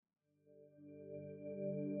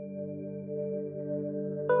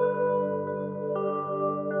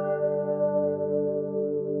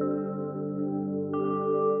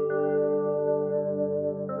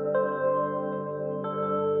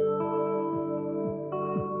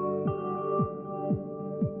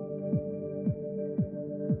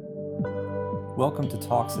Welcome to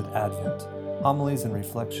Talks at Advent, homilies and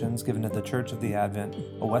reflections given at the Church of the Advent,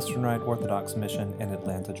 a Western Rite Orthodox mission in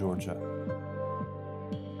Atlanta, Georgia.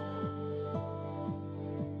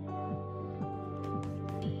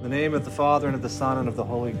 In the name of the Father, and of the Son, and of the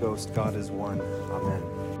Holy Ghost, God is one. Amen.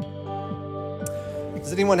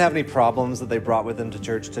 Does anyone have any problems that they brought with them to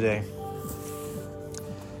church today?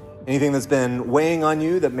 Anything that's been weighing on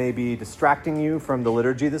you that may be distracting you from the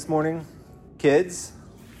liturgy this morning? Kids?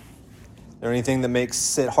 Is there anything that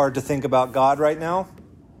makes it hard to think about God right now?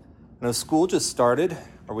 I know school just started.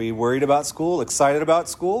 Are we worried about school? Excited about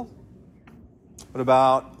school? What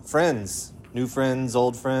about friends? New friends,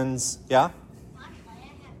 old friends? Yeah?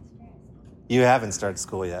 You haven't started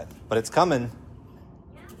school yet, but it's coming.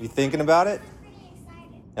 You thinking about it?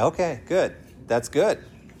 Okay, good. That's good.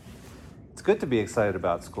 It's good to be excited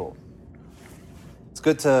about school. It's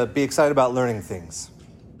good to be excited about learning things.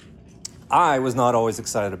 I was not always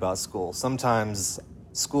excited about school. Sometimes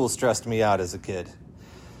school stressed me out as a kid.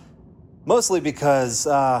 Mostly because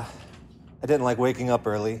I didn't like waking up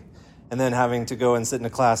early and then having to go and sit in a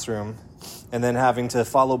classroom and then having to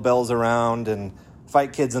follow bells around and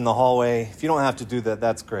fight kids in the hallway. If you don't have to do that,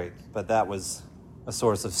 that's great. But that was a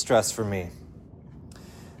source of stress for me.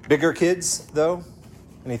 Bigger kids, though,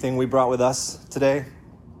 anything we brought with us today?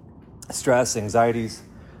 Stress, anxieties,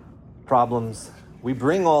 problems. We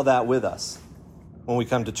bring all that with us when we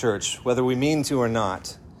come to church, whether we mean to or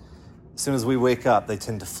not. As soon as we wake up, they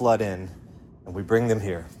tend to flood in, and we bring them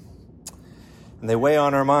here. And they weigh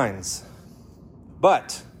on our minds.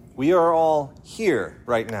 But we are all here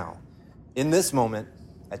right now, in this moment,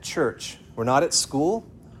 at church. We're not at school,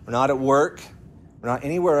 we're not at work, we're not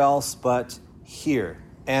anywhere else but here.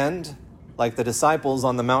 And, like the disciples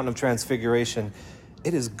on the Mountain of Transfiguration,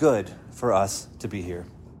 it is good for us to be here.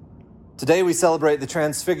 Today we celebrate the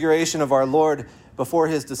Transfiguration of our Lord before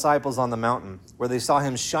his disciples on the mountain, where they saw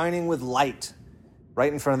him shining with light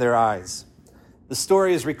right in front of their eyes. The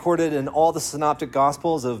story is recorded in all the synoptic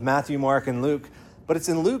Gospels of Matthew, Mark, and Luke, but it's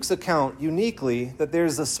in Luke's account uniquely that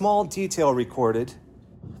there's a small detail recorded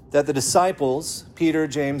that the disciples, Peter,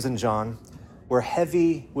 James, and John, were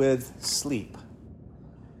heavy with sleep.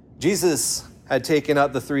 Jesus had taken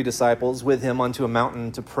up the three disciples with him onto a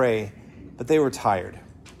mountain to pray, but they were tired.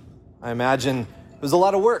 I imagine it was a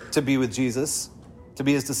lot of work to be with Jesus, to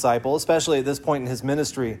be his disciple, especially at this point in his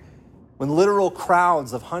ministry, when literal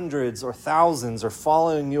crowds of hundreds or thousands are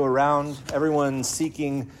following you around, everyone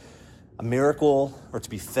seeking a miracle or to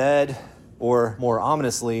be fed, or more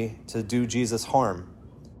ominously, to do Jesus harm.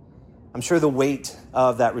 I'm sure the weight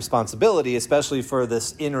of that responsibility, especially for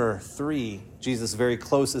this inner three, Jesus' very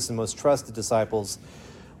closest and most trusted disciples,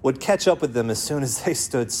 would catch up with them as soon as they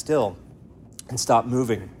stood still and stopped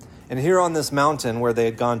moving. And here on this mountain where they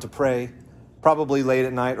had gone to pray, probably late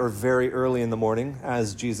at night or very early in the morning,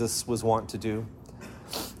 as Jesus was wont to do,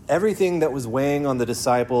 everything that was weighing on the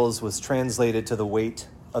disciples was translated to the weight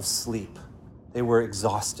of sleep. They were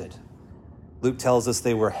exhausted. Luke tells us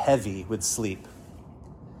they were heavy with sleep.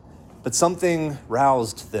 But something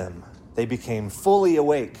roused them. They became fully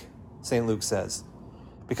awake, St. Luke says,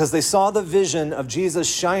 because they saw the vision of Jesus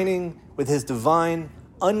shining with his divine,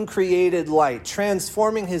 uncreated light,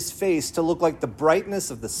 transforming his face to look like the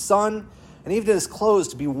brightness of the sun, and even his clothes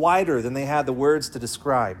to be wider than they had the words to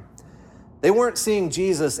describe. They weren't seeing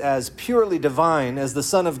Jesus as purely divine, as the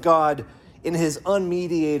Son of God in his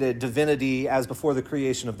unmediated divinity as before the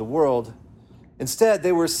creation of the world. Instead,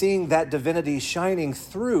 they were seeing that divinity shining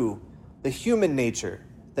through the human nature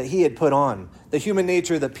that he had put on, the human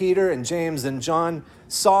nature that Peter and James and John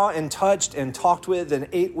saw and touched and talked with and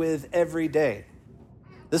ate with every day.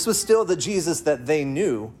 This was still the Jesus that they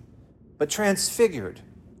knew, but transfigured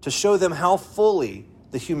to show them how fully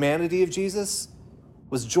the humanity of Jesus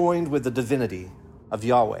was joined with the divinity of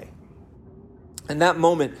Yahweh. In that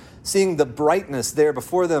moment, seeing the brightness there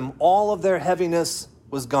before them, all of their heaviness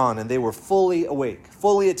was gone, and they were fully awake,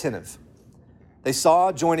 fully attentive. They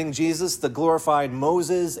saw, joining Jesus, the glorified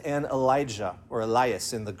Moses and Elijah, or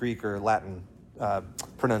Elias in the Greek or Latin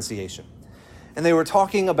pronunciation. And they were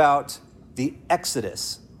talking about the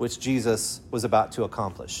Exodus, which Jesus was about to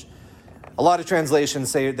accomplish. A lot of translations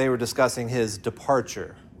say they were discussing his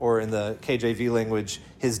departure, or in the KJV language,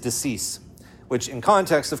 his decease, which in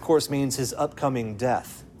context, of course, means his upcoming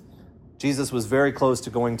death. Jesus was very close to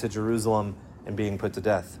going to Jerusalem and being put to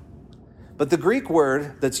death. But the Greek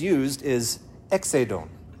word that's used is exodon,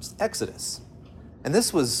 Exodus. And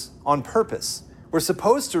this was on purpose. We're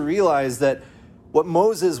supposed to realize that what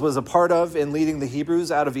Moses was a part of in leading the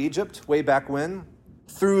Hebrews out of Egypt way back when,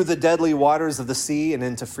 through the deadly waters of the sea and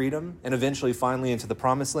into freedom, and eventually finally into the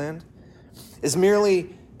promised land, is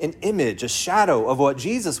merely an image, a shadow of what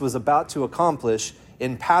Jesus was about to accomplish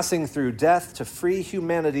in passing through death to free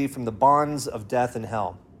humanity from the bonds of death and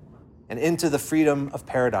hell, and into the freedom of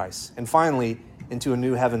paradise, and finally, into a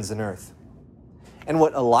new heavens and earth. And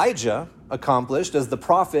what Elijah accomplished as the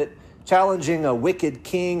prophet challenging a wicked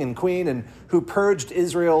king and queen and who purged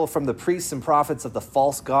Israel from the priests and prophets of the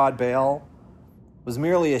false god Baal was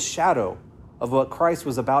merely a shadow of what Christ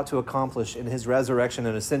was about to accomplish in his resurrection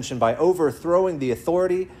and ascension by overthrowing the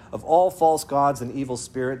authority of all false gods and evil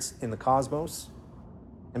spirits in the cosmos,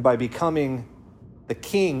 and by becoming the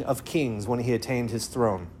King of Kings when he attained his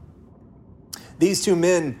throne. These two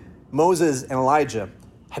men, Moses and Elijah,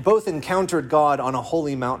 had both encountered God on a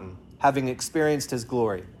holy mountain, having experienced his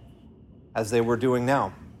glory, as they were doing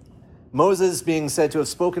now. Moses being said to have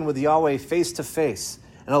spoken with Yahweh face to face,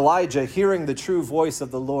 and Elijah hearing the true voice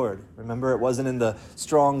of the Lord. Remember, it wasn't in the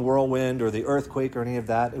strong whirlwind or the earthquake or any of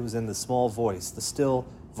that. It was in the small voice, the still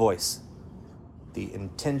voice, the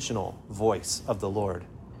intentional voice of the Lord.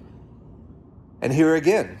 And here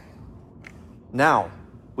again, now,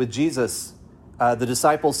 with Jesus, the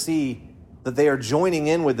disciples see that they are joining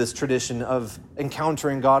in with this tradition of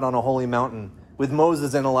encountering God on a holy mountain with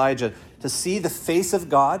Moses and Elijah, to see the face of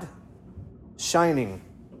God shining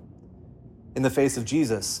in the face of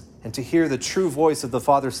Jesus, and to hear the true voice of the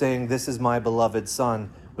Father saying, "This is my beloved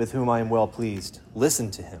Son, with whom I am well pleased.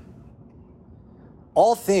 Listen to him."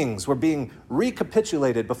 All things were being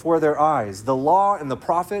recapitulated before their eyes. The law and the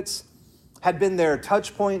prophets had been their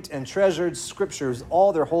touch point and treasured scriptures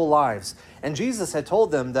all their whole lives. And Jesus had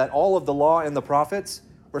told them that all of the law and the prophets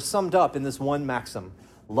were summed up in this one maxim: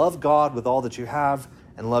 love God with all that you have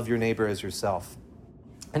and love your neighbor as yourself.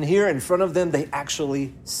 And here in front of them, they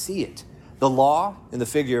actually see it. The law in the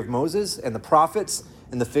figure of Moses and the prophets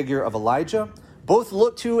in the figure of Elijah both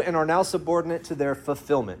look to and are now subordinate to their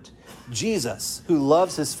fulfillment. Jesus, who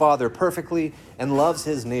loves his Father perfectly and loves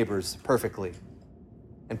his neighbors perfectly.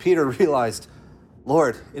 And Peter realized,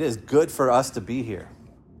 "Lord, it is good for us to be here."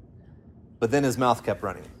 But then his mouth kept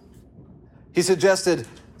running. He suggested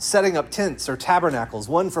setting up tents or tabernacles,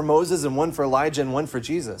 one for Moses and one for Elijah and one for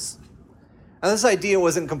Jesus. Now, this idea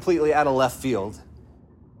wasn't completely out of left field.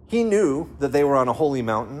 He knew that they were on a holy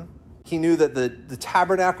mountain. He knew that the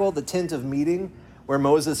tabernacle, the tent of meeting, where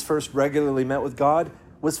Moses first regularly met with God,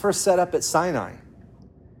 was first set up at Sinai.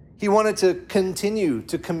 He wanted to continue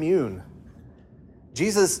to commune.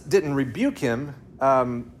 Jesus didn't rebuke him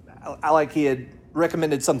like he had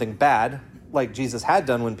recommended something bad, like Jesus had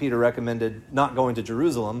done when Peter recommended not going to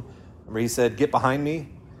Jerusalem. Remember, he said, "Get behind me,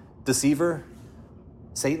 deceiver,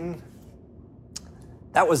 Satan."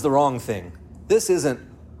 That was the wrong thing. This isn't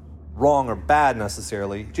wrong or bad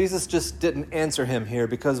necessarily. Jesus just didn't answer him here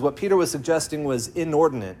because what Peter was suggesting was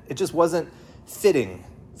inordinate. It just wasn't fitting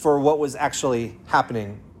for what was actually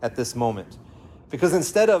happening at this moment. Because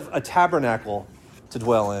instead of a tabernacle to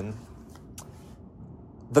dwell in,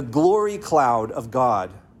 the glory cloud of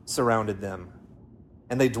God surrounded them,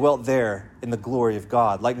 and they dwelt there in the glory of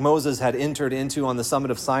God, like Moses had entered into on the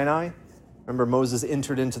summit of Sinai. Remember, Moses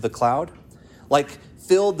entered into the cloud, like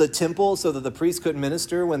filled the temple so that the priests couldn't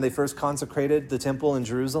minister when they first consecrated the temple in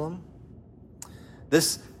Jerusalem.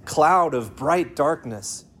 This cloud of bright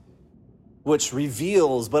darkness, which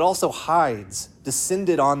reveals but also hides,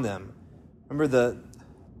 descended on them. Remember,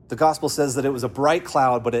 the gospel says that it was a bright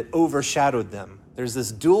cloud, but it overshadowed them. There's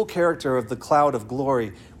this dual character of the cloud of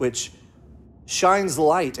glory, which shines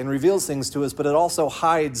light and reveals things to us, but it also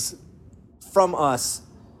hides from us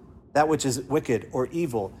that which is wicked or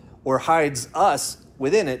evil, or hides us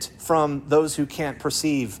within it from those who can't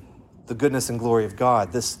perceive the goodness and glory of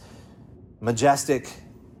God. This majestic,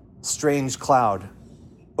 strange cloud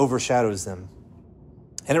overshadows them.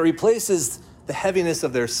 And it replaces the heaviness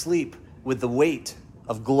of their sleep with the weight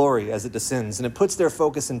of glory as it descends. And it puts their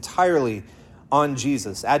focus entirely on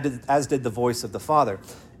Jesus, as did the voice of the Father.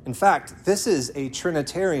 In fact, this is a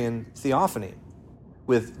Trinitarian theophany,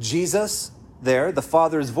 with Jesus there, the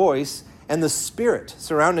Father's voice, and the Spirit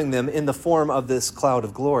surrounding them in the form of this cloud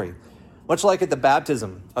of glory. Much like at the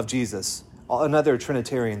baptism of Jesus, another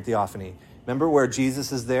Trinitarian theophany. Remember where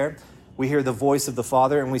Jesus is there? We hear the voice of the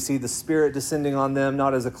Father, and we see the Spirit descending on them,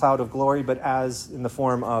 not as a cloud of glory, but as in the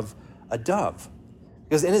form of a dove.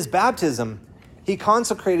 Because in his baptism, he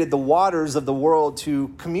consecrated the waters of the world to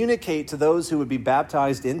communicate to those who would be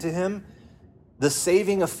baptized into him the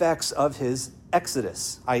saving effects of his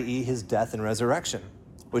exodus, i.e. his death and resurrection,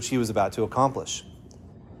 which he was about to accomplish.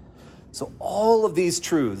 So all of these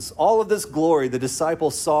truths, all of this glory, the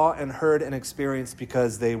disciples saw and heard and experienced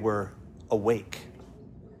because they were awake.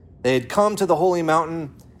 They had come to the holy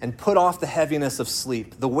mountain and put off the heaviness of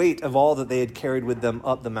sleep, the weight of all that they had carried with them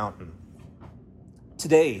up the mountain.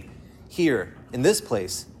 Today, here, in this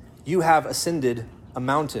place, you have ascended a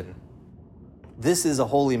mountain. This is a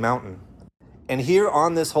holy mountain. And here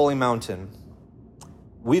on this holy mountain,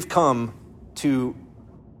 we've come to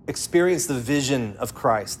experience the vision of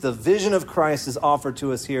Christ. The vision of Christ is offered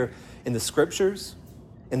to us here in the scriptures,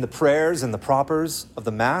 in the prayers and the propers of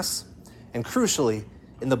the Mass, and crucially,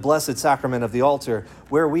 in the blessed sacrament of the altar,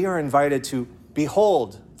 where we are invited to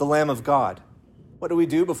behold the Lamb of God. What do we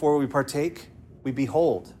do before we partake? We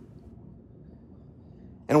behold.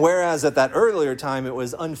 And whereas at that earlier time it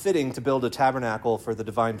was unfitting to build a tabernacle for the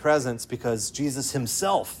divine presence because Jesus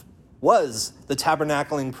himself was the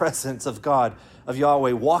tabernacling presence of God, of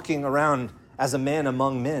Yahweh, walking around as a man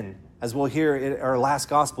among men. As we'll hear in our last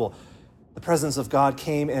gospel, the presence of God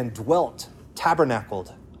came and dwelt,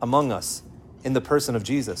 tabernacled among us in the person of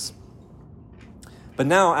Jesus. But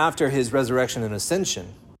now, after his resurrection and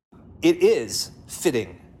ascension, it is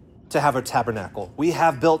fitting to have a tabernacle. We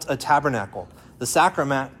have built a tabernacle. The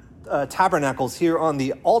sacrament tabernacles here on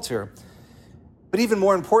the altar. But even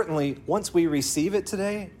more importantly, once we receive it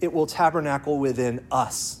today, it will tabernacle within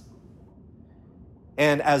us.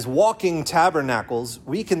 And as walking tabernacles,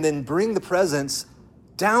 we can then bring the presence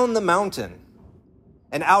down the mountain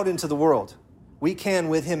and out into the world. We can,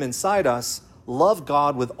 with him inside us, love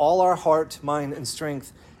God with all our heart, mind, and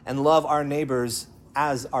strength, and love our neighbors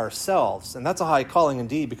as ourselves. And that's a high calling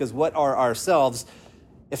indeed, because what are ourselves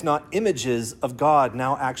if not images of God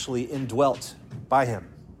now actually indwelt by him?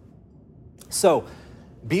 So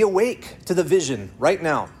be awake to the vision right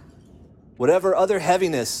now. Whatever other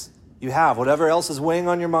heaviness you have, whatever else is weighing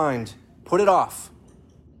on your mind, put it off.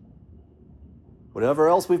 Whatever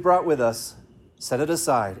else we've brought with us, set it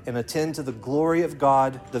aside and attend to the glory of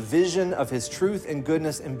God, the vision of his truth and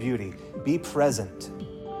goodness and beauty. Be present,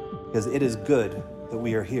 because it is good that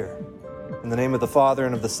we are here. In the name of the Father,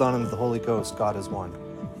 and of the Son, and of the Holy Ghost, God is one.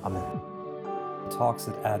 Amen. Talks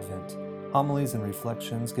at Advent. Homilies and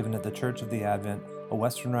reflections given at the Church of the Advent, a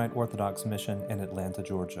Western Rite Orthodox mission in Atlanta,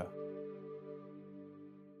 Georgia.